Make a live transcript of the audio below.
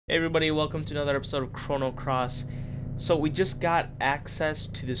Hey everybody, welcome to another episode of Chrono Cross. So we just got access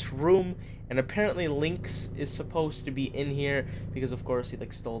to this room, and apparently Lynx is supposed to be in here because of course he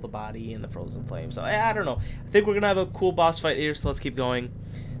like stole the body in the frozen flame. So I don't know. I think we're gonna have a cool boss fight here, so let's keep going.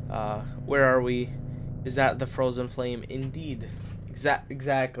 Where are we? Is that the frozen flame? Indeed.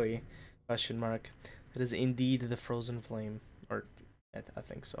 Exactly. Question mark. That is indeed the frozen flame. Or I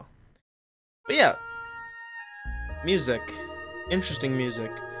think so. But yeah. Music. Interesting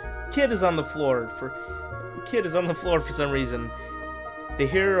music. Kid is on the floor for some reason. The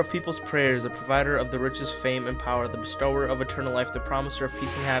hearer of people's prayers, the provider of the richest fame and power, the bestower of eternal life, the promiser of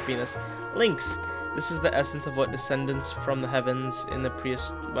peace and happiness. Lynx. This is the essence of what descendants from the heavens in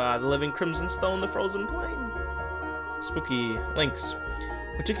the living crimson stone, the frozen flame. Spooky. Lynx.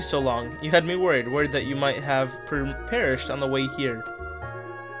 What took you so long? You had me worried that you might have perished on the way here.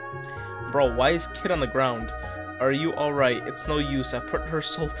 Bro, why is Kid on the ground? Are you alright? It's no use. I put her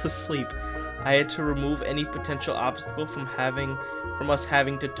soul to sleep. I had to remove any potential obstacle from us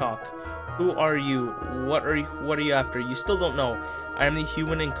having to talk. Who are you? What are you after? You still don't know. I am the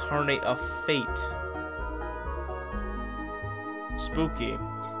human incarnate of fate. Spooky.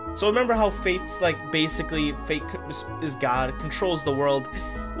 So remember how fate's like basically fate is God, controls the world.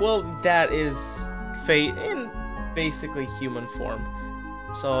 Well, that is fate in basically human form.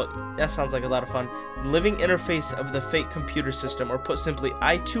 So that sounds like a lot of fun. Living interface of the fate computer system, or put simply,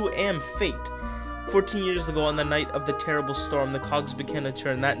 I too am fate. 14 years ago, on the night of the terrible storm, the cogs began to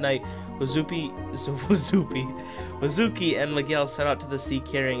turn. That night, Wazuki and Miguel set out to the sea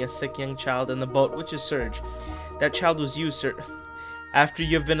carrying a sick young child in the boat, which is Surge. That child was you, sir. After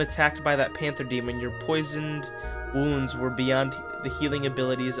you have been attacked by that panther demon, your poisoned wounds were beyond the healing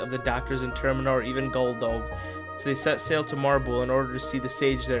abilities of the doctors in Termina or even Goldove. So they set sail to Marbul in order to see the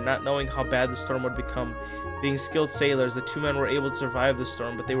sage there, not knowing how bad the storm would become. Being skilled sailors, the two men were able to survive the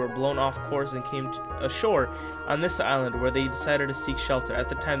storm, but they were blown off course and came ashore on this island, where they decided to seek shelter. At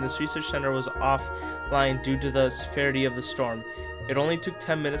the time, this research center was offline due to the severity of the storm. It only took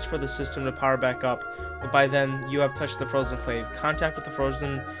 10 minutes for the system to power back up, but by then, you have touched the frozen flame. Contact with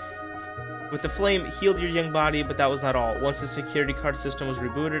the flame healed your young body, but that was not all. Once the security card system was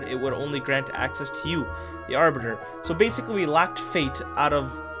rebooted, it would only grant access to you, the Arbiter. So basically, we locked Fate out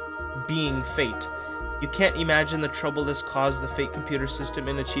of being Fate. You can't imagine the trouble this caused the Fate computer system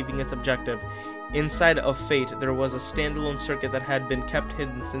in achieving its objective. Inside of Fate, there was a standalone circuit that had been kept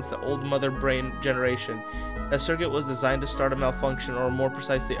hidden since the old mother brain generation. That circuit was designed to start a malfunction, or more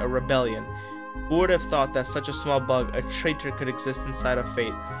precisely, a rebellion. Who would have thought that such a small bug, a traitor, could exist inside of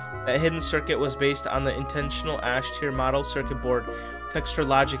Fate? That hidden circuit was based on the intentional Ash-tier model circuit board, with extra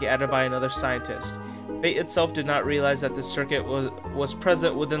logic added by another scientist. Fate itself did not realize that this circuit was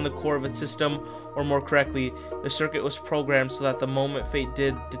present within the core of its system, or more correctly, the circuit was programmed so that the moment Fate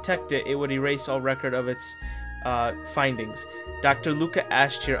did detect it, it would erase all record of its findings. Dr. Luca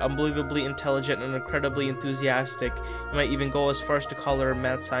Ash-tier, unbelievably intelligent and incredibly enthusiastic. You might even go as far as to call her a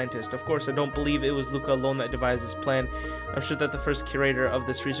mad scientist. Of course, I don't believe it was Luca alone that devised this plan. I'm sure that the first curator of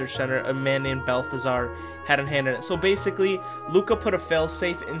this research center, a man named Balthazar, had a hand in it. So basically, Luca put a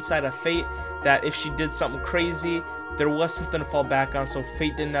failsafe inside of Fate that if she did something crazy, there was something to fall back on, so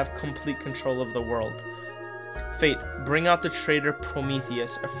Fate didn't have complete control of the world. Fate, bring out the traitor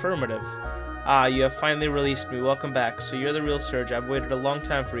Prometheus. Affirmative. Ah, you have finally released me. Welcome back. So you're the real Surge. I've waited a long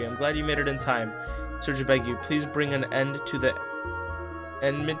time for you. I'm glad you made it in time. Surge, I beg you, please bring an end to the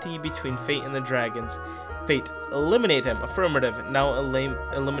enmity between Fate and the dragons. Fate, eliminate him. Affirmative. Now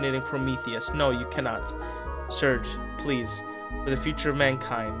eliminating Prometheus. No, you cannot. Surge, please. For the future of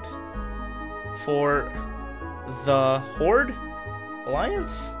mankind. For the Horde?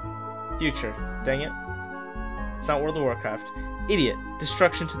 Alliance? Future. Dang it. It's not World of Warcraft. Idiot.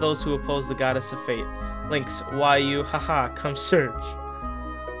 Destruction to those who oppose the goddess of fate. Lynx, why you? Haha, come Surge.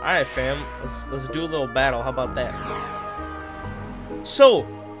 Alright fam, let's do a little battle. How about that? So,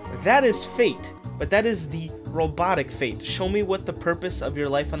 that is Fate, but that is the robotic Fate. Show me what the purpose of your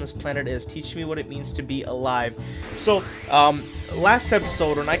life on this planet is. Teach me what it means to be alive. So, last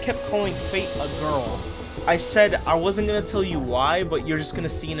episode, when I kept calling Fate a girl, I said I wasn't gonna tell you why, but you're just gonna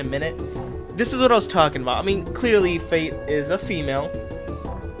see in a minute. This is what I was talking about. I mean, clearly Fate is a female.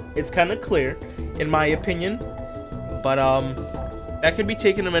 It's kind of clear, in my opinion. But, that could be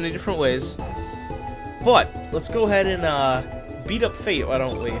taken in many different ways. But, let's go ahead and, beat up Fate, why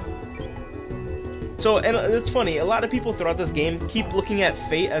don't we? So, and it's funny, a lot of people throughout this game keep looking at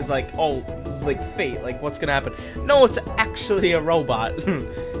Fate as like, oh, like Fate, like what's gonna happen? No, it's actually a robot.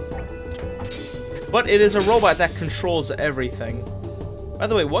 But it is a robot that controls everything. By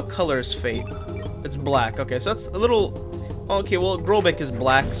the way, what color is Fate? It's black. Okay, so that's a little Okay, well, Grobik is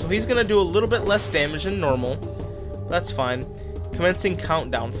black, so he's gonna do a little bit less damage than normal. That's fine. Commencing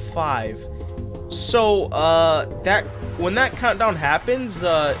countdown 5. So, when that countdown happens,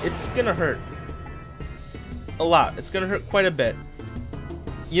 it's gonna hurt a lot. It's gonna hurt quite a bit.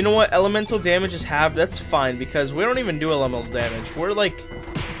 You know what? Elemental damage is halved. That's fine because we don't even do elemental damage. We're like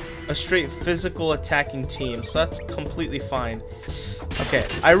a straight physical attacking team, so that's completely fine. Okay,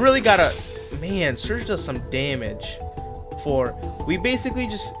 I really gotta. Man, Surge does some damage. We basically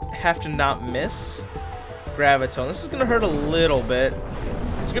just have to not miss Gravitone. This is gonna hurt a little bit.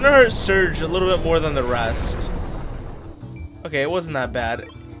 It's gonna hurt Surge a little bit more than the rest. Okay, it wasn't that bad.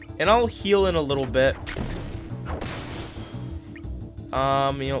 And I'll heal in a little bit. You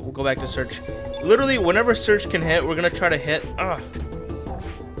know, we'll go back to Surge. Literally, whenever Surge can hit, we're gonna try to hit.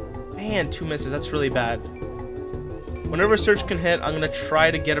 Man, 2 misses. That's really bad. Whenever Surge can hit, I'm gonna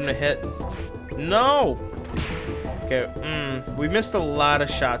try to get him to hit. No! Okay, we missed a lot of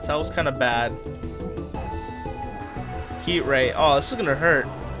shots. That was kind of bad. Heat Ray. Oh, this is gonna hurt.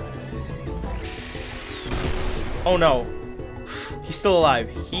 Oh no. He's still alive.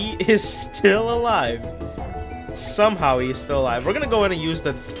 He is still alive. Somehow he's still alive. We're gonna go ahead and use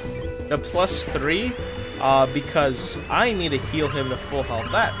the +3 because I need to heal him to full health.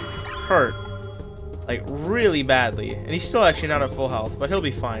 That hurt. Like, really badly. And he's still actually not at full health, but he'll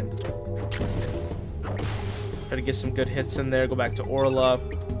be fine. Try to get some good hits in there. Go back to Orla.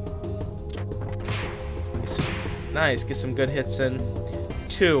 Nice. Get some good hits in.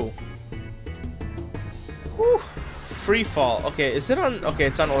 2. Whew. Free fall. Okay, is it on... Okay,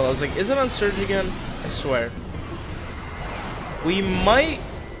 it's on Orla. I was like, is it on Surge again? I swear. We might...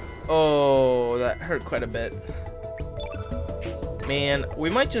 Oh, that hurt quite a bit. Man, we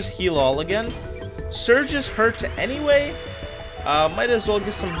might just heal all again. Surge is hurt anyway. Might as well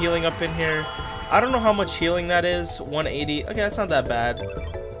get some healing up in here. I don't know how much healing that is. 180. Okay, that's not that bad.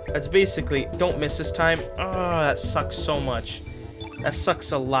 That's basically... Don't miss this time. Oh, that sucks so much. That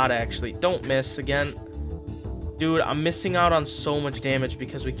sucks a lot, actually. Don't miss again. Dude, I'm missing out on so much damage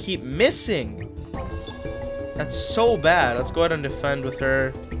because we keep missing. That's so bad. Let's go ahead and defend with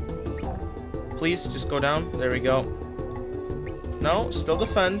her. Please, just go down. There we go. No, still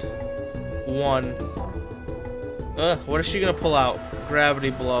defend. 1. What is she gonna pull out? Gravity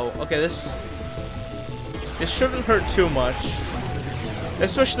blow. Okay, this shouldn't hurt too much.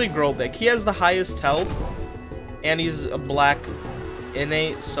 Especially Grobik. He has the highest health. And he's a black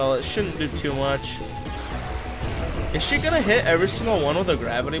innate, so it shouldn't do too much. Is she gonna hit every single one with a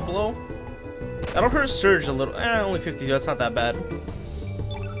gravity blow? That'll hurt Surge a little. Only 52. That's not that bad.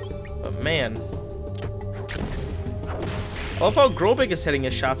 But man. I love how Grobik is hitting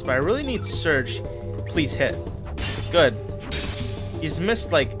his shots, but I really need Surge. Please hit. Good. He's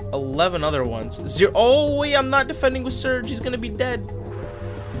missed like 11 other ones. 0. Oh, wait, I'm not defending with Surge. He's gonna be dead.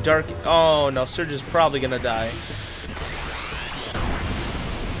 Dark. Oh, no. Surge is probably gonna die.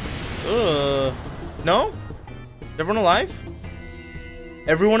 No? Everyone alive?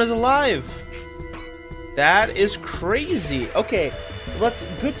 Everyone is alive. That is crazy. Okay,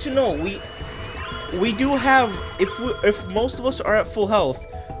 good to know. We do have, if most of us are at full health,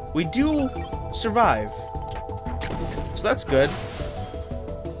 we do survive. So that's good.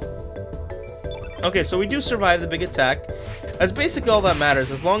 Okay, so we do survive the big attack. That's basically all that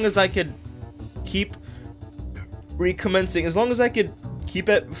matters. As long as I could keep recommencing, as long as I could keep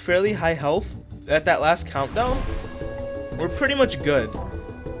at fairly high health at that last countdown, we're pretty much good.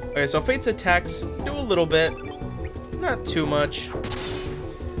 Okay, so Fate's attacks do a little bit. Not too much.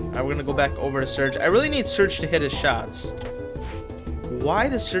 Alright, we're gonna go back over to Surge. I really need Surge to hit his shots. Why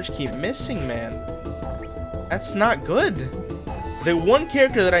does Surge keep missing, man? That's not good. The one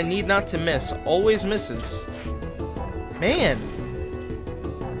character that I need not to miss always misses. Man.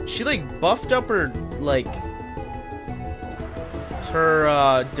 She, like, buffed up her, like, her,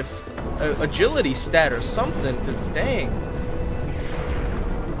 agility stat or something, because dang.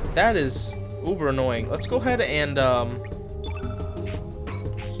 That is uber annoying. Let's go ahead and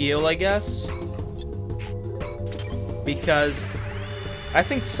heal, I guess, because I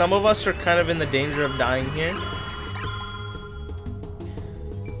think some of us are kind of in the danger of dying here,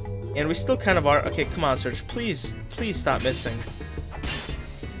 and we still kind of are. Okay, come on, Surge, please stop missing.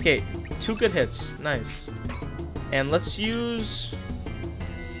 Okay, 2 good hits, nice. And let's use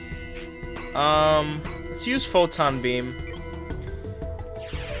Photon Beam.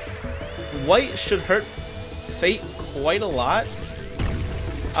 White should hurt Fate quite a lot.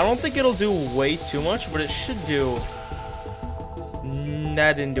 I don't think it'll do way too much, but it should do...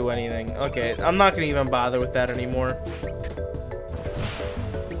 That didn't do anything. Okay, I'm not gonna even bother with that anymore.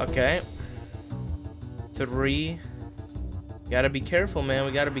 Okay. 3. Gotta be careful, man.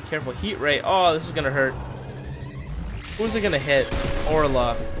 We gotta be careful. Heat ray. Oh, this is gonna hurt. Who's it gonna hit?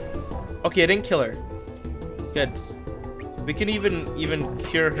 Orla. Okay, I didn't kill her. Good. We can even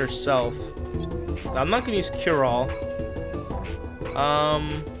cure herself. I'm not gonna use cure all.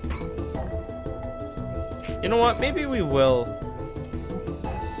 You know what? Maybe we will.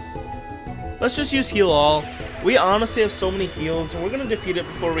 Let's just use heal all. We honestly have so many heals, and we're gonna defeat it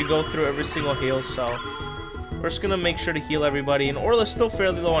before we go through every single heal, so we're just gonna make sure to heal everybody. And Orla's still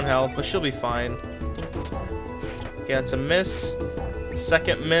fairly low on health, but she'll be fine. Okay, that's a miss.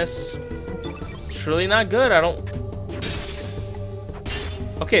 Second miss. It's really not good. I don't...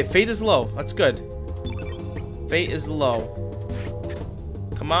 Okay, Fate is low. That's good. Fate is low.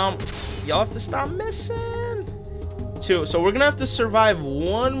 Come on. Y'all have to stop missing. 2. So we're gonna have to survive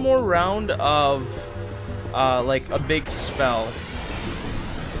one more round of like a big spell.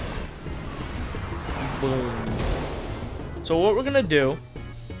 Boom. So what we're gonna do,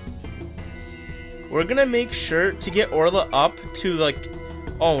 we're gonna make sure to get Orla up to like,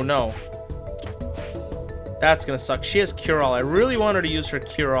 oh no, that's gonna suck. She has cure all. I really want her to use her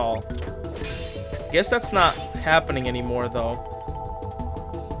cure all. Guess that's not happening anymore though.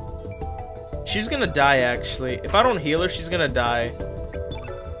 She's gonna die actually. If I don't heal her, she's gonna die.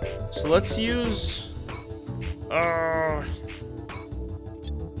 So let's use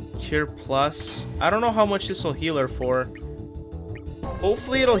Cure Plus. I don't know how much this will heal her for.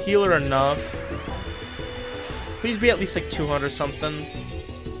 Hopefully it'll heal her enough. Please be at least like 200 something.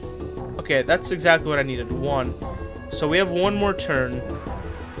 Okay, that's exactly what I needed. 1. So we have one more turn.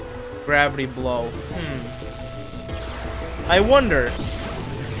 Gravity Blow. I wonder.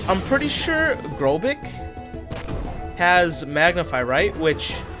 I'm pretty sure Grobik has Magnify, right?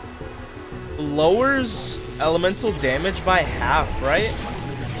 Which lowers elemental damage by half, right?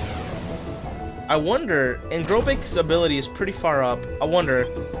 I wonder, and Grobik's ability is pretty far up. I wonder,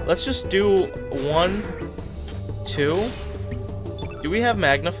 let's just do 1, 2. Do we have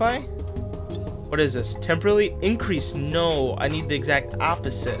Magnify? What is this? Temporarily increase? No, I need the exact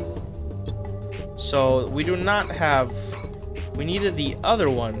opposite. So we do not have, we needed the other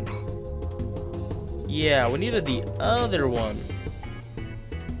one. Yeah, we needed the other one.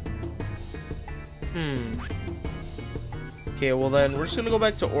 Okay, well then, we're just gonna go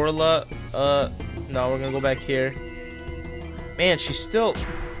back to Orla. No, we're gonna go back here. Man, she's still...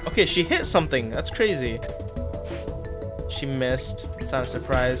 Okay, she hit something. That's crazy. She missed. It's not a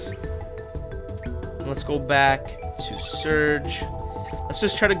surprise. Let's go back to Surge. Let's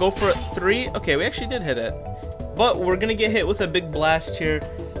just try to go for a 3. Okay, we actually did hit it. But we're gonna get hit with a big blast here.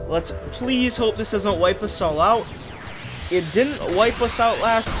 Let's please hope this doesn't wipe us all out. It didn't wipe us out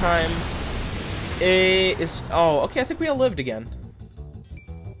last time. Oh, okay, I think we all lived again.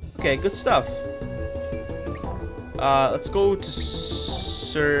 Okay, good stuff. Let's go to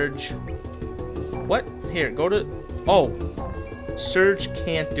Surge. What? Here, go to... Oh. Surge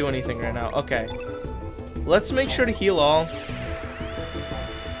can't do anything right now. Okay. Let's make sure to heal all.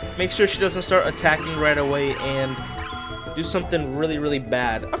 Make sure she doesn't start attacking right away and do something really, really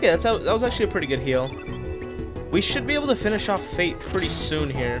bad. Okay, that was actually a pretty good heal. We should be able to finish off Fate pretty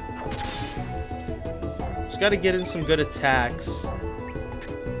soon here. Just gotta get in some good attacks.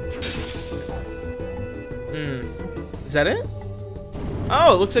 Is that it?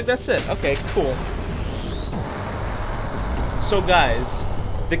 Oh, it looks like that's it. Okay, cool. So guys,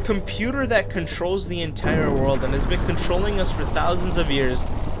 the computer that controls the entire world and has been controlling us for thousands of years,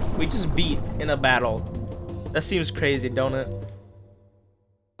 we just beat in a battle. That seems crazy, don't it?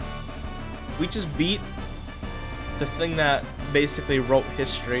 We just beat the thing that basically wrote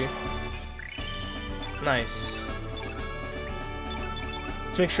history. Nice.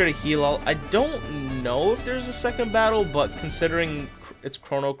 Let's make sure to heal all. I don't know if there's a second battle, but considering it's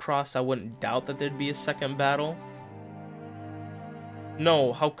Chrono Cross, I wouldn't doubt that there'd be a second battle.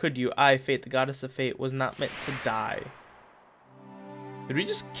 No, how could you? I, Fate, the goddess of fate, was not meant to die. Did we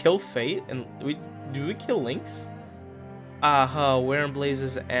just kill Fate? And did we kill Lynx? Aha, where in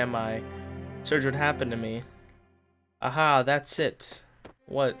blazes am I? Surge, what happened to me? Aha, that's it.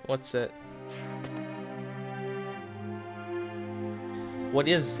 What's it? What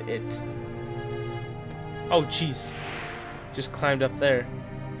is it? Oh, jeez. Just climbed up there.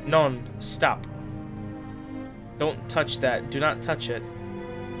 Non, stop. Don't touch that. Do not touch it.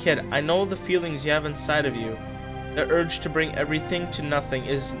 Kid, I know the feelings you have inside of you. The urge to bring everything to nothing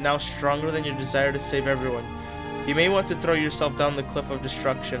is now stronger than your desire to save everyone. You may want to throw yourself down the cliff of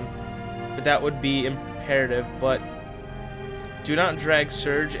destruction, but that would be imperative, but do not drag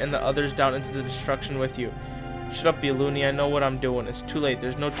Surge and the others down into the destruction with you. Shut up, you loony. I know what I'm doing. It's too late.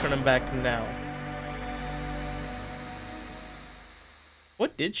 There's no turning back now.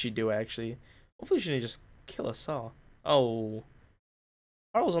 What did she do, actually? Hopefully she didn't just kill us all. Oh.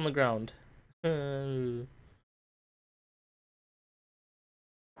 Carl's on the ground.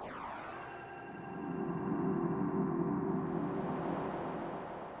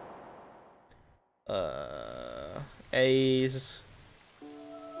 Ace.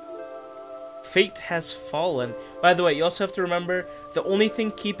 Fate has fallen. By the way, you also have to remember, the only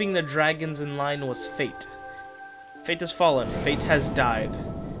thing keeping the dragons in line was fate. Fate has fallen. Fate has died.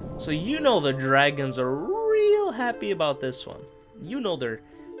 So you know the dragons are real happy about this one. You know they're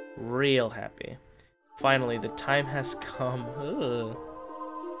real happy. Finally, the time has come. Ugh.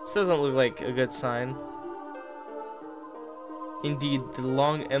 This doesn't look like a good sign. Indeed, the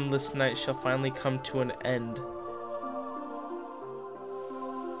long, endless night shall finally come to an end.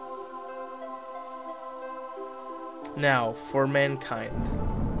 Now, for mankind.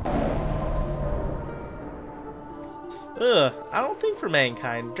 Ugh, I don't think for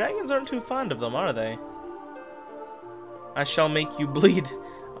mankind. Dragons aren't too fond of them, are they? I shall make you bleed.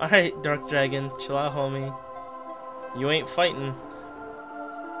 Alright, Dark Dragon, chill out, homie. You ain't fighting.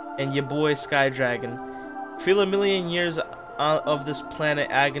 And your boy, Sky Dragon. Feel a million years of this planet,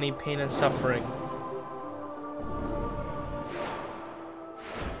 agony, pain, and suffering.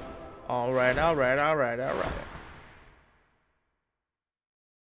 Alright, alright, alright, alright.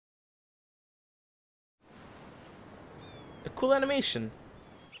 A cool animation.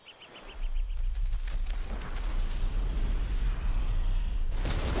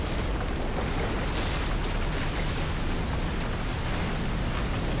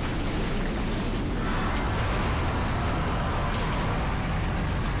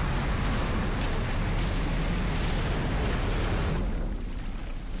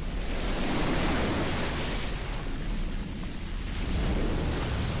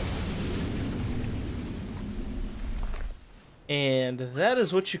 And that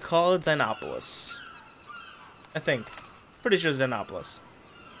is what you call a Dinopolis. I think. Pretty sure it's Dinopolis.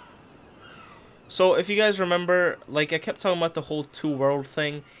 So, if you guys remember, like, I kept talking about the whole two-world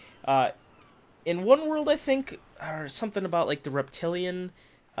thing. In one world, I think, or something about, like, the reptilian,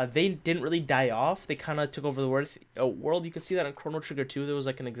 they didn't really die off. They kind of took over the world. You can see that in Chrono Trigger 2, there was,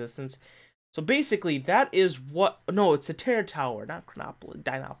 like, an existence. So, basically, that is what... No, it's a Terror Tower, not Chronopolis,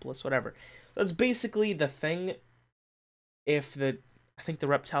 Dinopolis, whatever. That's basically the thing... If I think the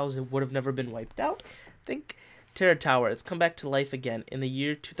reptiles would have never been wiped out. I think Terror Tower, it's come back to life again. In the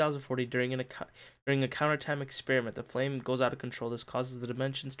year 2040, during a counter-time experiment, the flame goes out of control. This causes the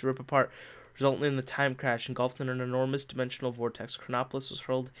dimensions to rip apart, resulting in the time crash. Engulfed in an enormous dimensional vortex, Chronopolis was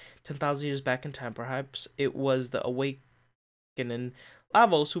hurled 10,000 years back in time. Perhaps it was the awakening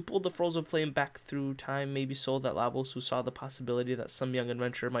Lavos who pulled the frozen flame back through time. Maybe so, that Lavos, who saw the possibility that some young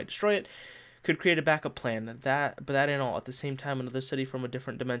adventurer might destroy it, could create a backup plan. But that ain't all. At the same time, another city from a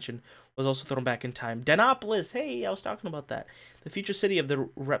different dimension was also thrown back in time. Dinopolis! Hey, I was talking about that. The future city of the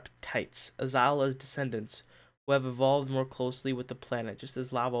Reptites, Azala's descendants, who have evolved more closely with the planet, just as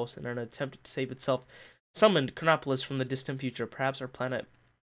Lavos, in an attempt to save itself, summoned Chronopolis from the distant future. Perhaps our planet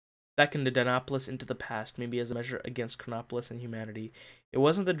beckoned Dinopolis into the past, maybe as a measure against Chronopolis and humanity. It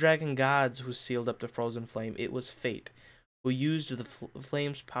wasn't the dragon gods who sealed up the frozen flame. It was fate, who used the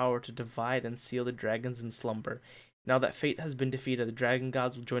flame's power to divide and seal the dragons in slumber. Now that fate has been defeated, the dragon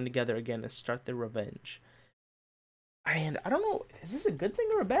gods will join together again and start their revenge. And I don't know, is this a good thing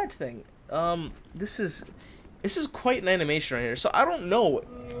or a bad thing? This is quite an animation right here. So I don't know.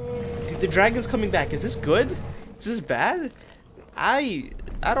 The dragon's coming back. Is this good? Is this bad? I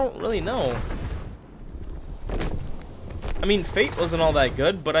don't really know. I mean, fate wasn't all that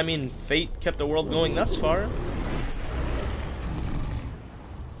good, but I mean, fate kept the world going thus far.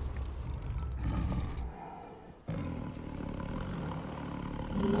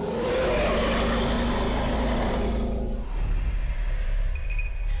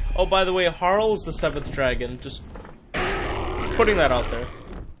 Oh, by the way, Harl's the 7th dragon. Just putting that out there.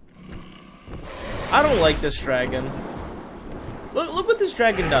 I don't like this dragon. Look what this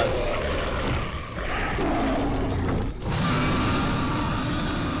dragon does.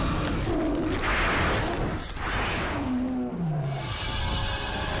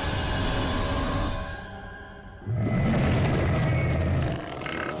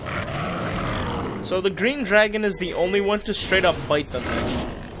 So the green dragon is the only one to straight up bite them.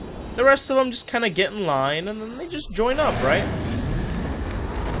 The rest of them just kind of get in line, and then they just join up, right?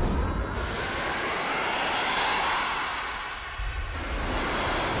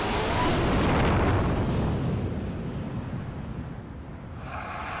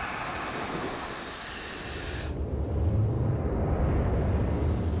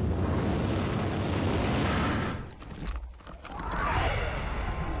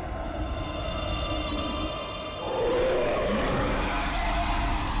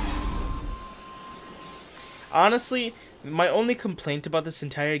 Honestly, my only complaint about this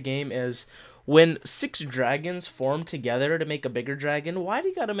entire game is when 6 dragons form together to make a bigger dragon, why do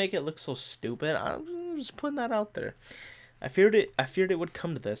you gotta make it look so stupid? I'm just putting that out there. I feared it would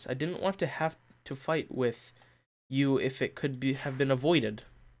come to this. I didn't want to have to fight with you if it could have been avoided.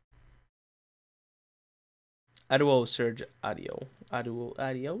 Adios, Serge.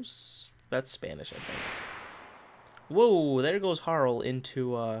 Adios. That's Spanish, I think. Whoa, there goes Harl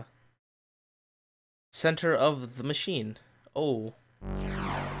into center of the machine. Oh.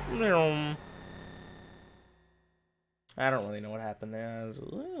 I don't really know what happened there. It was a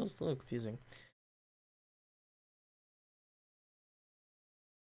little confusing.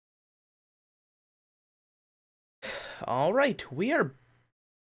 All right, we are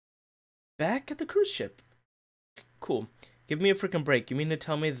back at the cruise ship. Cool. Give me a freaking break. You mean to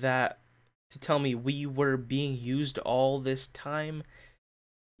tell me we were being used all this time?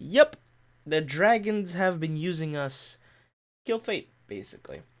 Yep. The dragons have been using us. Kill fate,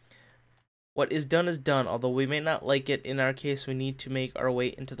 basically. What is done, although we may not like it. In our case, we need to make our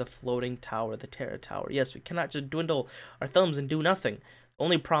way into the floating tower, the Terra Tower. Yes, we cannot just dwindle our thumbs and do nothing.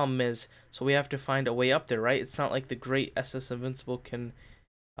 Only problem is, so we have to find a way up there, right? It's not like the great SS Invincible can,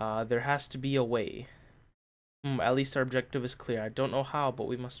 there has to be a way. At least our objective is clear. I don't know how, but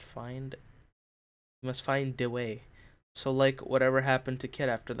we must find the way. So, like, whatever happened to Kit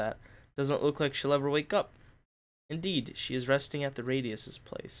after that? Doesn't look like she'll ever wake up. Indeed, she is resting at the Radius's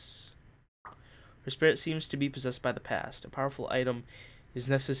place. Her spirit seems to be possessed by the past. A powerful item is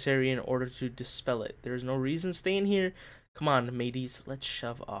necessary in order to dispel it. There is no reason staying here. Come on, mateys, let's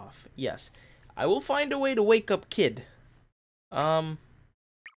shove off. Yes, I will find a way to wake up Kid.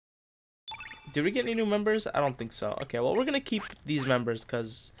 Did we get any new members? I don't think so. Okay, well, we're gonna keep these members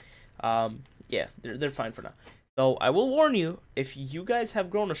because, yeah, they're fine for now. Though I will warn you, if you guys have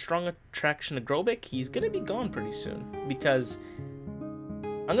grown a strong attraction to Grobik, he's gonna be gone pretty soon because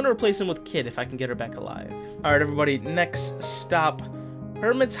I'm gonna replace him with Kid if I can get her back alive. All right, everybody. Next stop,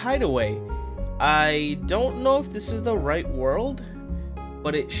 Hermit's Hideaway. I don't know if this is the right world,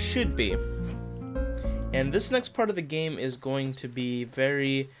 but it should be. And this next part of the game is going to be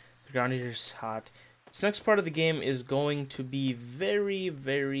very... The ground heater's hot. This next part of the game is going to be very,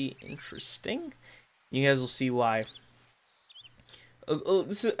 very interesting. You guys will see why.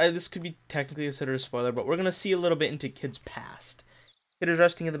 This could be technically considered a spoiler, but we're gonna see a little bit into Kid's past. Kid is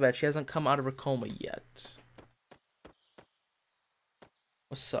resting in the bed. She hasn't come out of her coma yet.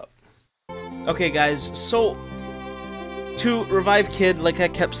 What's up? Okay, guys. So to revive Kid, like I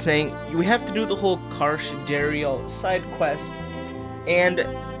kept saying, we have to do the whole Karsh Dario side quest, and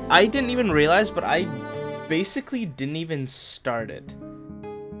I didn't even realize, but I basically didn't even start it.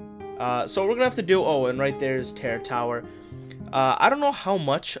 So we're gonna have to do, oh, and right there is Terra Tower. I don't know how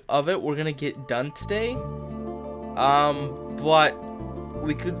much of it we're gonna get done today. But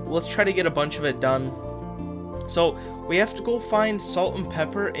let's try to get a bunch of it done. So we have to go find Salt and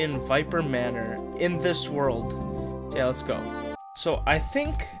Pepper in Viper Manor in this world. So yeah, let's go. So I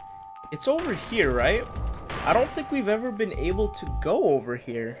think it's over here, right? I don't think we've ever been able to go over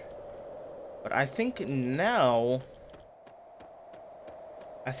here. But I think now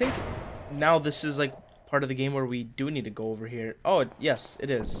this is like part of the game where we do need to go over here. Oh, yes, it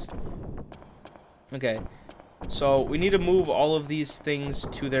is. Okay. So we need to move all of these things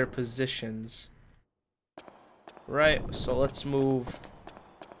to their positions. Right, so let's move.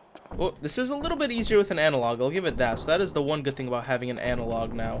 Oh, this is a little bit easier with an analog, I'll give it that. So that is the one good thing about having an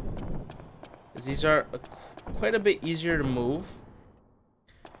analog now. Is these are quite a bit easier to move.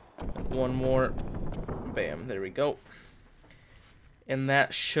 One more. Bam, there we go. And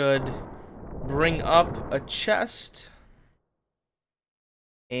that should bring up a chest.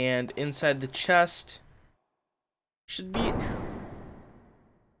 And inside the chest should be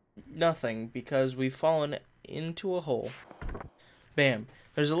nothing because we've fallen into a hole. Bam.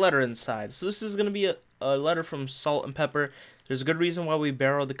 There's a letter inside. So this is going to be a letter from Salt and Pepper. There's a good reason why we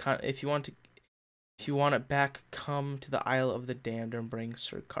borrowed the if you want it back, come to the Isle of the Damned and bring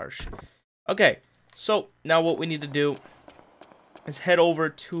Sir Karsh. Okay. So now what we need to do is head over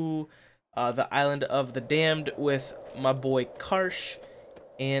to the Island of the Damned with my boy Karsh.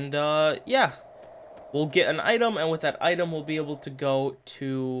 And yeah, we'll get an item, and with that item we'll be able to go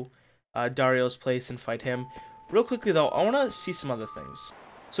to Dario's place and fight him. Real quickly though, I want to see some other things.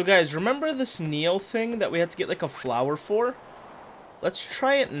 So guys, remember this Neo thing that we had to get like a flower for? Let's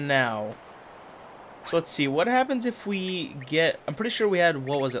try it now. So let's see, what happens if we get, I'm pretty sure we had,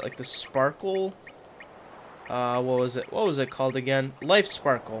 what was it, like the sparkle? What was it called again? Life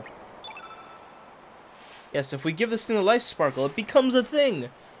Sparkle. Yes, if we give this thing a Life Sparkle, it becomes a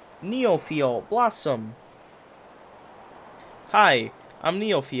thing. Neophiel Blossom. Hi, I'm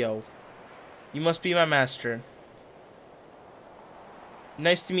Neofio. You must be my master.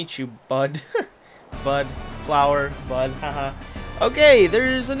 Nice to meet you, bud. Bud, flower, bud, haha. Okay,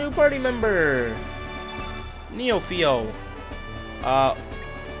 there's a new party member. Neofio.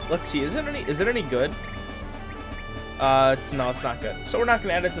 Let's see, is it any good? No, it's not good. So we're not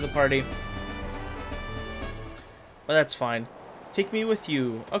gonna add it to the party. But that's fine. Take me with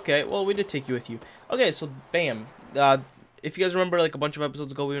you. Okay, well, we did take you with you. Okay, so bam. If you guys remember, like a bunch of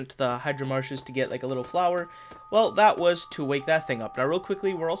episodes ago, we went to the Hydra Marshes to get like a little flower. Well, that was to wake that thing up. Now, real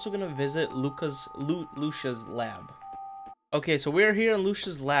quickly, we're also gonna visit Lucia's lab. Okay, so we're here in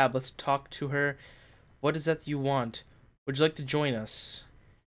Lucia's lab. Let's talk to her. What is that you want? Would you like to join us?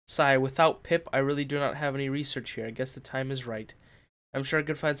 Sigh, without Pip, I really do not have any research here. I guess the time is right. I'm sure I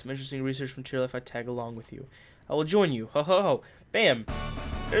could find some interesting research material if I tag along with you. I will join you. Ho ho ho. Bam.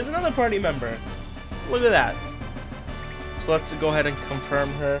 There's another party member. Look at that. So let's go ahead and confirm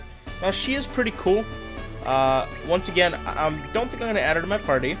her. Now, she is pretty cool. Once again, I don't think I'm going to add her to my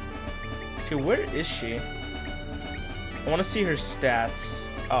party. Actually, where is she? I want to see her stats.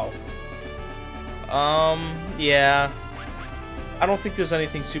 Oh. Yeah. I don't think there's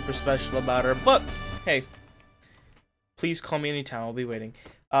anything super special about her, but hey. Please call me anytime, I'll be waiting.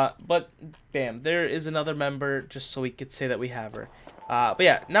 But bam, there is another member just so we could say that we have her. But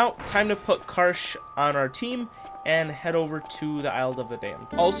yeah, now time to put Karsh on our team and head over to the Isle of the Damned.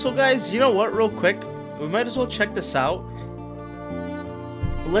 Also guys, you know what, real quick, we might as well check this out.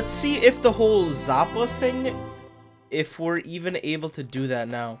 Let's see if the whole Zappa thing, if we're even able to do that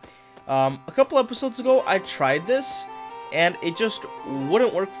now. A couple episodes ago, I tried this, and it just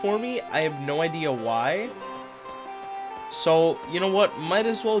wouldn't work for me. I have no idea why. So, you know what? Might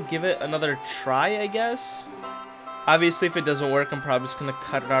as well give it another try, I guess. Obviously, if it doesn't work, I'm probably just going to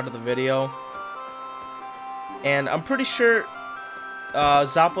cut it out of the video. And I'm pretty sure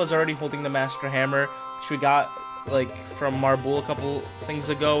Zappa's already holding the Master Hammer, which we got, like, from Marbul a couple things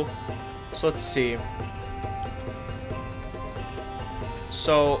ago. So, let's see.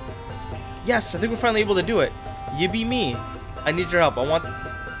 So, yes, I think we're finally able to do it. You be me. I need your help.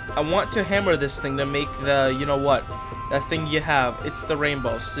 I want to hammer this thing to make the, you know what, that thing you have. It's the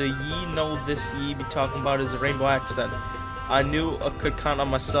rainbow. So ye know this ye be talking about is a rainbow axe then. I knew I could count on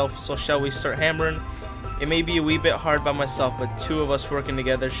myself, so shall we start hammering? It may be a wee bit hard by myself, but two of us working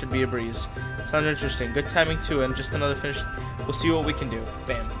together should be a breeze. Sounds interesting. Good timing too, and just another finish. We'll see what we can do.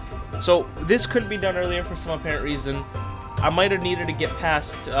 Bam. So this couldn't be done earlier for some apparent reason. I might have needed to get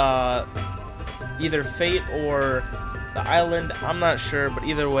past either Fate or the island, I'm not sure, but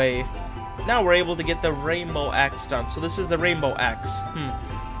either way, now we're able to get the rainbow axe done. So this is the rainbow axe.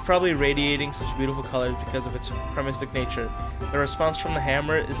 Probably radiating such beautiful colors because of its chemistic nature. The response from the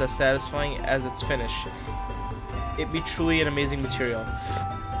hammer is as satisfying as its finish. It be truly an amazing material.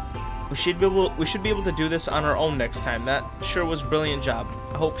 We should be able to do this on our own next time. That sure was a brilliant job.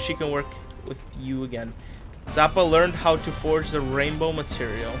 I hope she can work with you again. Zappa learned how to forge the rainbow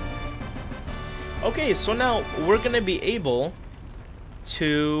material. Okay, so now we're gonna be able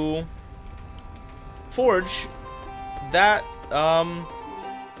to forge that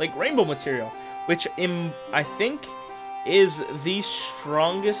like rainbow material, which I think is the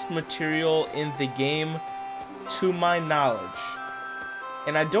strongest material in the game to my knowledge.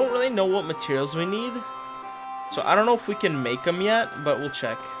 And I don't really know what materials we need, so I don't know if we can make them yet, but we'll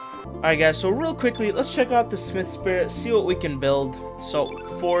check. Alright guys, so real quickly, let's check out the Smith Spirit, see what we can build. So,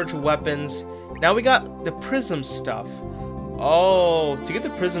 forge weapons. Now we got the prism stuff. Oh, to get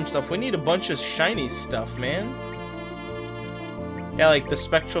the prism stuff, we need a bunch of shiny stuff, man. Yeah, like the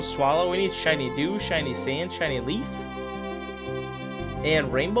spectral swallow, we need shiny dew, shiny sand, shiny leaf.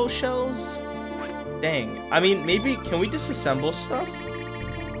 And rainbow shells? Dang. I mean, maybe, can we disassemble stuff?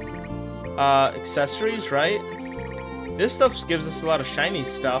 Accessories, right? This stuff gives us a lot of shiny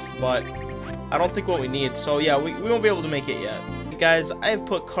stuff, but I don't think what we need. So yeah, we won't be able to make it yet. Guys, I've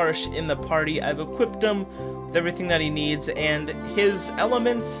put Karsh in the party. I've equipped him with everything that he needs, and his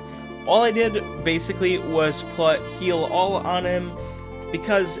elements, all I did basically was put heal all on him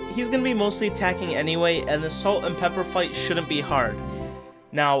because he's going to be mostly attacking anyway, and the salt and pepper fight shouldn't be hard.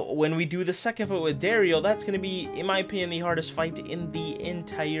 Now, when we do the second fight with Dario, that's going to be, in my opinion, the hardest fight in the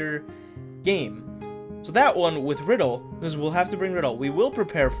entire game. So that one with Riddle, because we'll have to bring Riddle, we will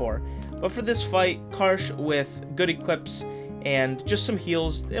prepare for. But for this fight, Karsh with good equips and just some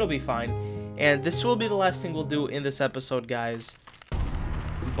heals, it'll be fine. And this will be the last thing we'll do in this episode, guys.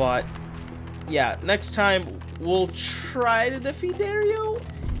 But yeah, next time we'll try to defeat Dario.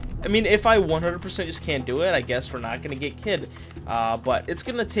 I mean, if I 100% just can't do it, I guess we're not gonna get Kid. But it's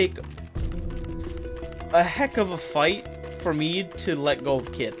gonna take a heck of a fight for me to let go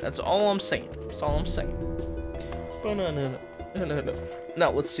of Kid. That's all I'm saying. That's all I'm saying. No.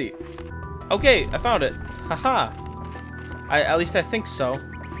 Now, let's see. Okay, I found it. Haha. At least I think so.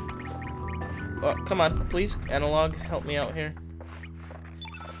 Oh, come on, please. Analog, help me out here.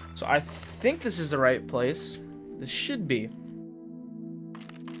 So I think this is the right place. This should be.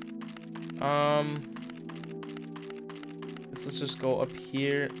 Let's just go up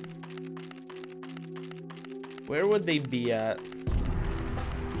here. Where would they be at?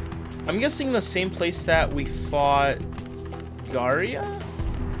 I'm guessing the same place that we fought Garia?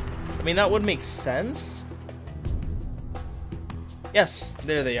 I mean, that would make sense. Yes,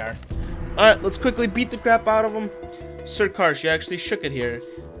 there they are. Alright, let's quickly beat the crap out of them. Sir Karsh, you actually shook it here.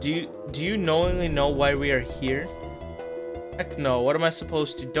 Do you knowingly know why we are here? Heck no, what am I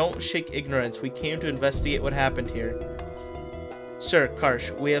supposed to? Don't shake ignorance. We came to investigate what happened here. Sir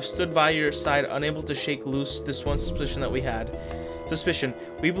Karsh, we have stood by your side, unable to shake loose this one suspicion that we had. Suspicion.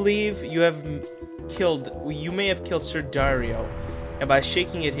 We believe you may have killed Sir Dario, and by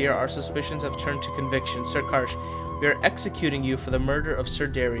shaking it here, our suspicions have turned to conviction. Sir Karsh, we are executing you for the murder of Sir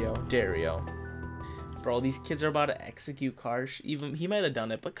Dario. Bro, these kids are about to execute Karsh. Even he might have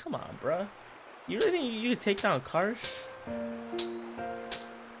done it, but come on, bro. You really think you could take down Karsh?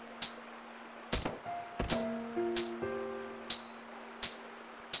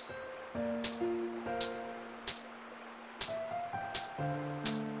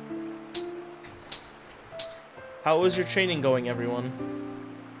 How is your training going, everyone?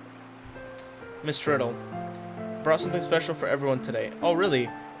 Miss Riddle. Brought something special for everyone today. Oh, really?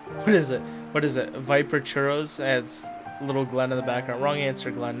 What is it? What is it? Viper churros? It's little Glenn in the background. Wrong answer,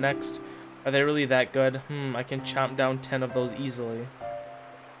 Glenn. Next. Are they really that good? I can chomp down 10 of those easily.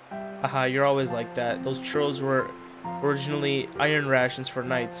 Haha, you're always like that. Those churros were originally iron rations for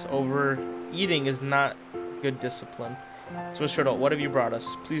knights. Overeating is not good discipline. So, Miss Riddle, what have you brought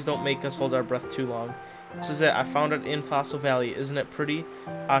us? Please don't make us hold our breath too long. This is it. I found it in Fossil Valley. Isn't it pretty?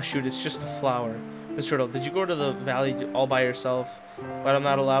 Ah, shoot, it's just a flower. Miss Riddle, did you go to the valley all by yourself? But I'm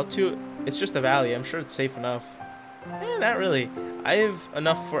not allowed to? It's just a valley. I'm sure it's safe enough. Not really. I have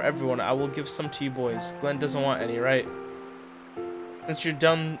enough for everyone. I will give some to you boys. Glenn doesn't want any, right? Since you're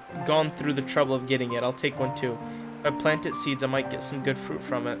gone through the trouble of getting it, I'll take one too. If I planted seeds, I might get some good fruit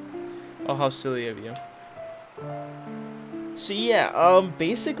from it. Oh, how silly of you. So yeah,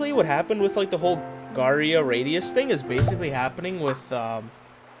 basically what happened with like the whole Garia Radius thing is basically happening with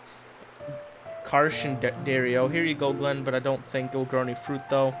Karsh and Dario. Here you go, Glenn, but I don't think it will grow any fruit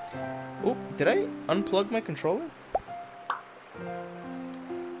though. Oh, did I unplug my controller?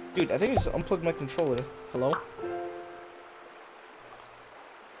 Dude, I think I just unplugged my controller. Hello?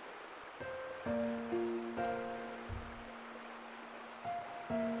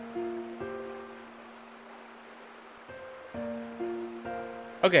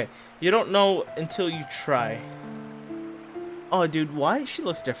 Okay, you don't know until you try. Oh, dude, why? She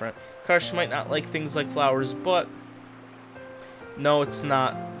looks different. Karsh might not like things like flowers, but... No, it's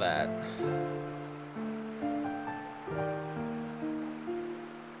not that.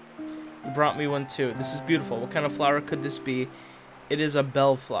 You brought me one too. This is beautiful. What kind of flower could this be? It is a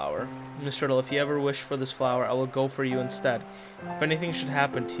bellflower. Miss Riddle, if you ever wish for this flower, I will go for you instead. If anything should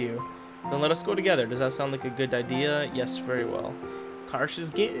happen to you, then let us go together. Does that sound like a good idea? Yes, very well. Karsh is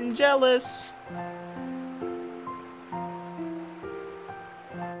getting jealous.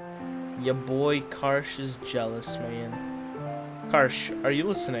 Your boy Karsh is jealous, man. Karsh, are you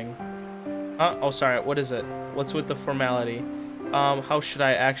listening? Oh, sorry. What is it? What's with the formality? How should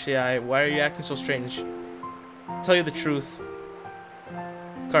I actually? Why are you acting so strange? Tell you the truth.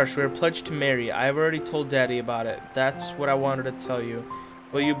 Karsh, we are pledged to marry. I have already told Daddy about it. That's what I wanted to tell you.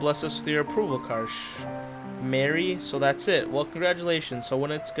 Will you bless us with your approval, Karsh? Marry? So that's it. Well, congratulations. So when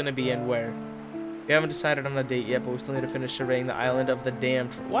it's gonna be and where? We haven't decided on a date yet, but we still need to finish surveying the island of the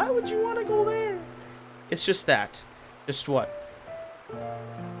damned. Why would you want to go there? It's just that. Just what?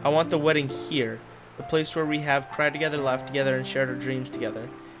 I want the wedding here. The place where we have cried together, laughed together, and shared our dreams together.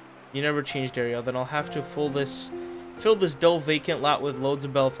 You never changed, Dario. Then I'll have to fill this dull vacant lot with loads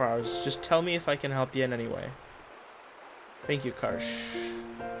of bellflowers. Just tell me if I can help you in any way. Thank you, Karsh.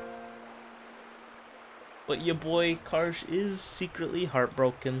 But your boy Karsh is secretly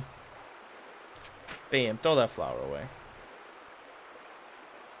heartbroken. Bam, throw that flower away.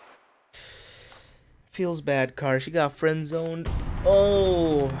 Feels bad, Karsh. You got friend zoned.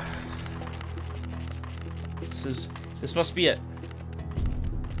 Oh. This must be it.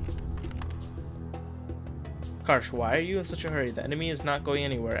 Karsh, why are you in such a hurry? The enemy is not going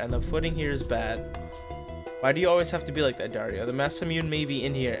anywhere, and the footing here is bad. Why do you always have to be like that, Dario? The Masamune may be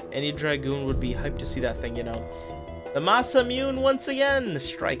in here. Any dragoon would be hyped to see that thing, you know. The Masamune once again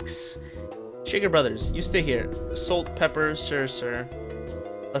strikes. Shaker Brothers, you stay here. Salt, pepper, sir.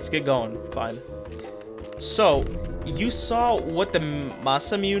 Let's get going. Fine. So, you saw what the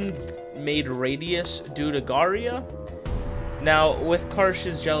Masamune made Radius do to Garia? Now, with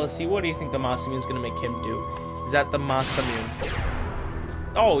Karsh's jealousy, what do you think the Masamune's gonna make him do? Is that the Masamune?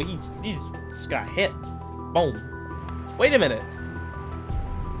 Oh, he just got hit. Boom. Wait a minute.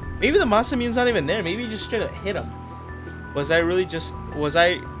 Maybe the Masamune's not even there. Maybe he just straight up hit him. Was I really just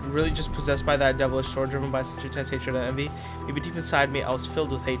possessed by that devilish sword, driven by such intense hatred and envy? Maybe deep inside me, I was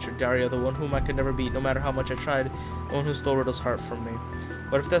filled with hatred. Dario, the one whom I could never beat, no matter how much I tried, the one who stole Riddle's heart from me.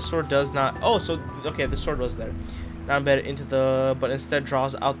 What if that sword does not? Oh, so okay, the sword was there. Not embedded into the, but instead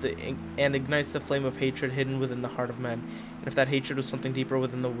draws out the and ignites the flame of hatred hidden within the heart of men. And if that hatred was something deeper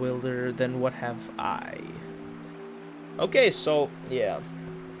within the wilder, then what have I? Okay, so yeah,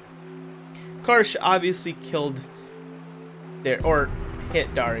 Karsh obviously killed there, or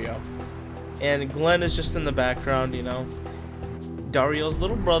hit Dario, and Glenn is just in the background, you know, Dario's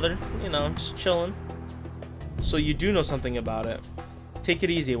little brother, you know, just chilling. So you do know something about it. Take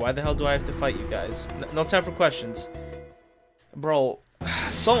it easy. Why the hell do I have to fight you guys? No time for questions, bro.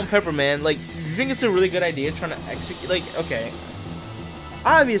 Salt and pepper, man. Like, do you think it's a really good idea trying to execute? Like, okay,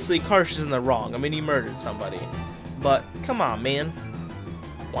 obviously Karsh is in the wrong. I mean, he murdered somebody, but come on, man.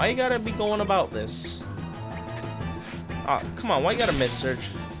 Why you gotta be going about this? Oh, come on, why you gotta miss, Surge?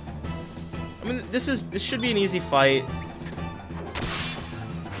 I mean, this should be an easy fight.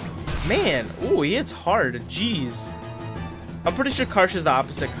 Man, ooh, he hits hard. Jeez. I'm pretty sure Karsh is the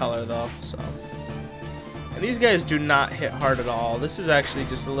opposite color, though, so. And these guys do not hit hard at all. This is actually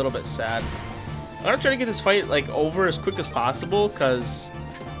just a little bit sad. I'm gonna try to get this fight, like, over as quick as possible, because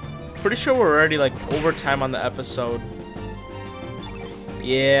pretty sure we're already, like, over time on the episode.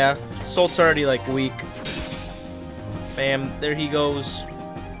 Yeah, Salt's already, like, weak. Bam, there he goes.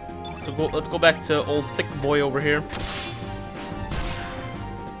 So let's go back to old Thick Boy over here.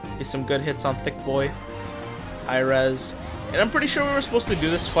 Get some good hits on Thick Boy. High res. And I'm pretty sure we were supposed to do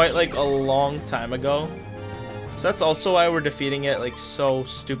this fight like a long time ago. So that's also why we're defeating it like so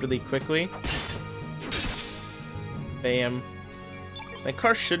stupidly quickly. Bam. My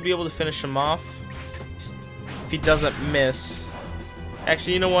car should be able to finish him off. If he doesn't miss.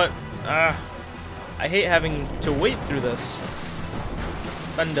 Actually, you know what? I hate having to wait through this.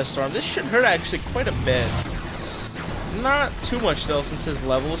 Thunderstorm. This should hurt actually quite a bit. Not too much though, since his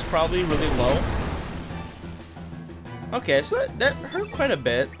level is probably really low. Okay, so that hurt quite a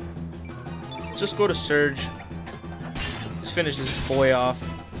bit. Let's just go to Surge. Just finish this boy off.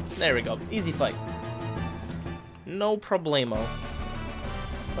 There we go. Easy fight. No problemo.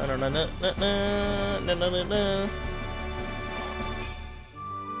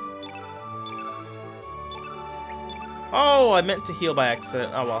 Oh, I meant to heal by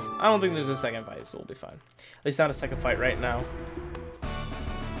accident. Oh well. I don't think there's a second fight, so we'll be fine. At least not a second fight right now.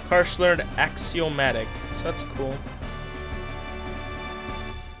 Karsh learned Axiomatic, so that's cool.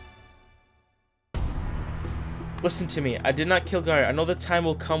 Listen to me. I did not kill Garia. I know the time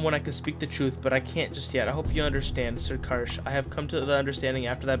will come when I can speak the truth, but I can't just yet. I hope you understand, Sir Karsh. I have come to the understanding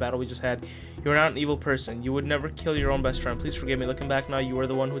after that battle we just had. You are not an evil person. You would never kill your own best friend. Please forgive me. Looking back now, you were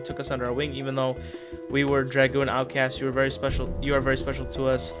the one who took us under our wing. Even though we were Dragoon outcasts, you were very special. You are very special to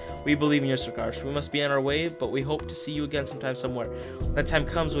us. We believe in you, Sir Karsh. We must be on our way, but we hope to see you again sometime somewhere. When that time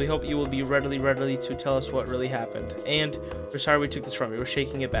comes, we hope you will be readily to tell us what really happened. And we're sorry we took this from you. We're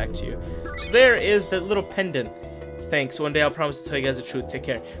shaking it back to you. So there is that little pendant. Thanks. One day I'll promise to tell you guys the truth. Take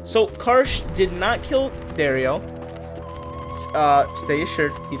care. So Karsh did not kill Dario. Stay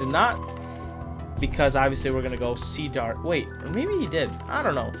assured, he did not. Because obviously we're gonna go see Dart. Wait, or maybe he did. I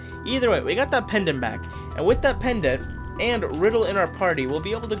don't know. Either way, we got that pendant back, and with that pendant and Riddle in our party, we'll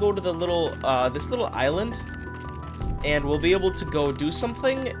be able to go to the little this little island, and we'll be able to go do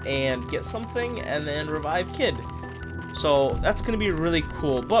something and get something, and then revive Kid. So that's gonna be really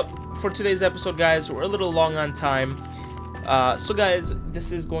cool. But for today's episode, guys, we're a little long on time. So guys,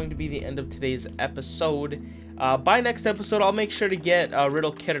 this is going to be the end of today's episode. By next episode, I'll make sure to get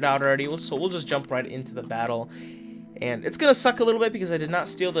Riddle kitted out already, so we'll just jump right into the battle. And it's gonna suck a little bit because I did not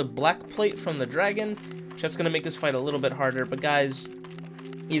steal the black plate from the dragon, which that's gonna make this fight a little bit harder. But guys,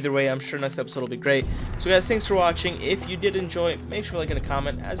 either way, I'm sure next episode will be great. So guys, thanks for watching. If you did enjoy, make sure to like and a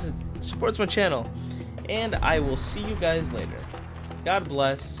comment, as it supports my channel. And I will see you guys later. God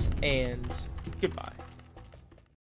bless, and goodbye.